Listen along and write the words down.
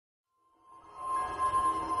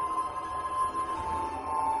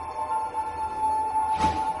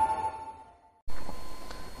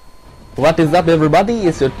What is up, everybody?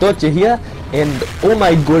 It's your Torche here, and oh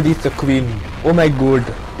my god, it's a queen. Oh my god,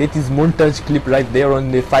 that is montage clip right there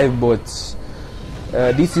on the 5 bots.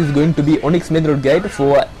 This is going to be Onyx medal guide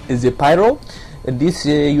for the Pyro. This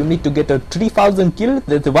you need to get a 3000 kill.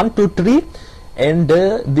 That's 1, 2, 3, and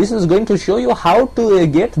this is going to show you how to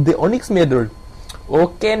get the Onyx medal.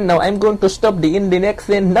 Okay, now I'm going to stop the Indian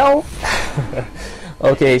accent now.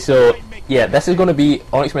 Okay, so yeah, this is going to be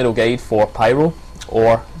Onyx medal guide for Pyro,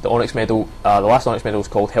 or the Onyx medal. The last Onyx medal is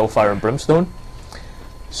called Hellfire and Brimstone.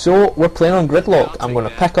 So we're playing on Gridlock. I'm going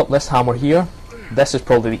to pick up this hammer here. This is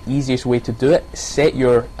probably the easiest way to do it. Set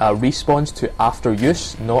your respawns to after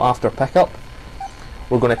use, not after pickup.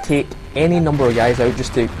 We're going to take any number of guys out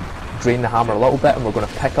just to drain the hammer a little bit, and we're going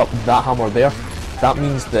to pick up that hammer there. That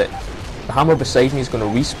means that the hammer beside me is going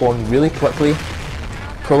to respawn really quickly,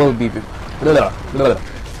 probably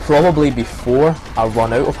before I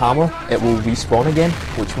run out of hammer. It will respawn again,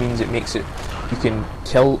 which means it makes it, you can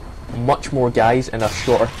kill much more guys in a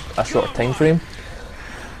shorter time frame.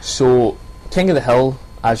 So King of the Hill,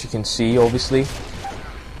 as you can see, obviously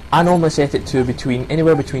I normally set it to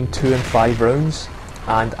anywhere between 2 and 5 rounds,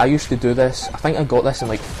 and I used to do this. I think I got this in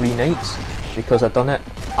like 3 nights, because I'd done it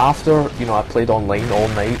after, you know, I played online all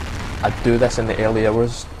night. I'd do this in the early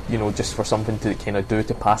hours, you know, just for something to kind of do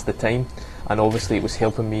to pass the time, and obviously it was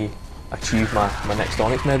helping me achieve my next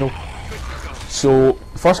Onyx medal. So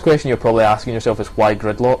the first question you're probably asking yourself is, why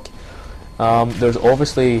Gridlock? There's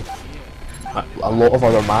obviously a lot of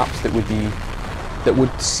other maps that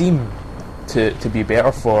would seem to be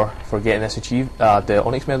better for getting this achieved, the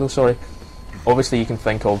Onyx medal, sorry. Obviously you can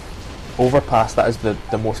think of Overpass. That is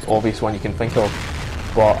the most obvious one you can think of,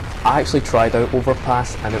 but I actually tried out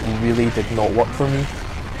Overpass and it really did not work for me.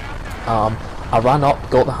 I ran up,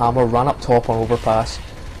 got the hammer, ran up top on Overpass,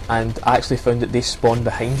 and I actually found that they spawn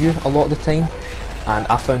behind you a lot of the time, and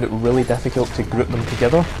I found it really difficult to group them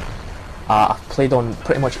together. I've played on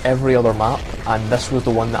pretty much every other map, and this was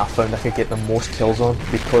the one that I found I could get the most kills on,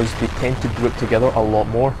 because they tend to group together a lot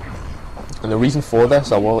more. And the reason for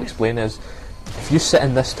this, I will explain, is if you sit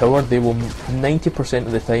in this tower, they will 90%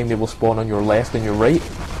 of the time they will spawn on your left and your right,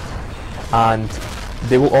 and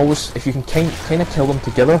they will always, if you can kind of kill them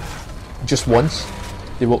together just once,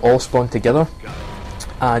 they will all spawn together,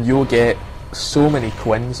 and you'll get so many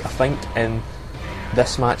quins. I think in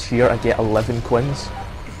this match here I get 11 quins,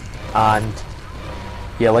 and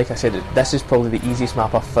yeah, like I said, this is probably the easiest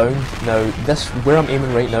map I've found. Now this, where I'm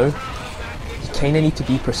aiming right now, you kind of need to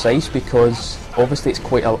be precise, because obviously it's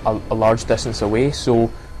quite a large distance away,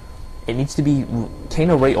 so it needs to be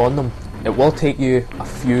kind of right on them. It will take you a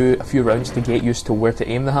few rounds to get used to where to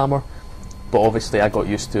aim the hammer, but obviously I got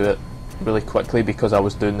used to it really quickly, because I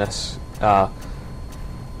was doing this, you know,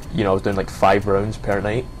 I was doing like 5 rounds per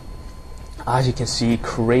night. As you can see,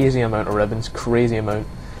 crazy amount of ribbons, crazy amount,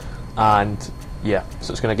 and yeah,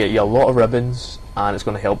 so it's going to get you a lot of ribbons, and it's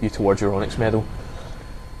going to help you towards your Onyx medal.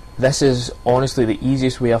 This is honestly the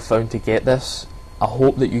easiest way I've found to get this. I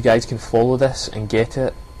hope that you guys can follow this and get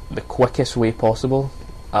it the quickest way possible.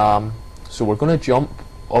 So we're going to jump.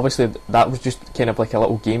 Obviously that was just kind of like a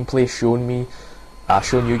little gameplay showing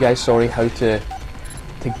you guys, sorry, how to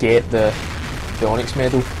get the Onyx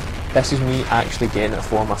medal. This is me actually getting it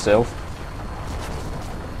for myself.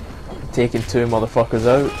 Taking 2 motherfuckers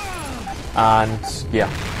out, and yeah,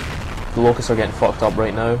 the locusts are getting fucked up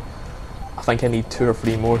right now. I think I need 2 or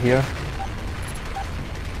 3 more here.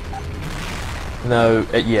 Now,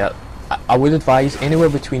 yeah, I would advise anywhere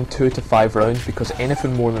between 2 to 5 rounds, because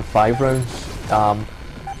anything more than 5 rounds,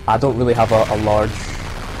 I don't really have a large.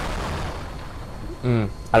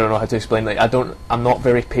 I don't know how to explain. Like, I'm not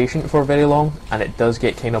very patient for very long, and it does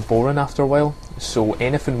get kind of boring after a while. So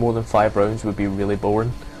anything more than 5 rounds would be really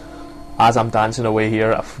boring. As I'm dancing away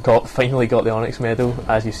here, I've finally got the Onyx medal,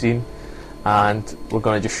 as you've seen, and we're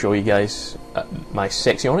going to just show you guys my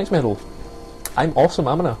sexy Onyx medal. I'm awesome,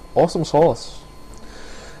 I'm an awesome sauce.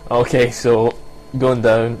 Okay, so going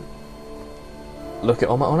down, look at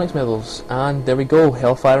all my Onyx medals, and there we go,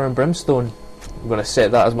 Hellfire and Brimstone. I'm going to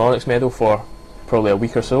set that as my Onyx medal for probably a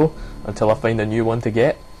week or so, until I find a new one to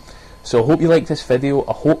get. So I hope you liked this video,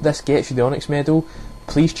 I hope this gets you the Onyx medal.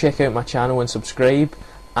 Please check out my channel and subscribe,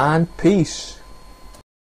 and peace.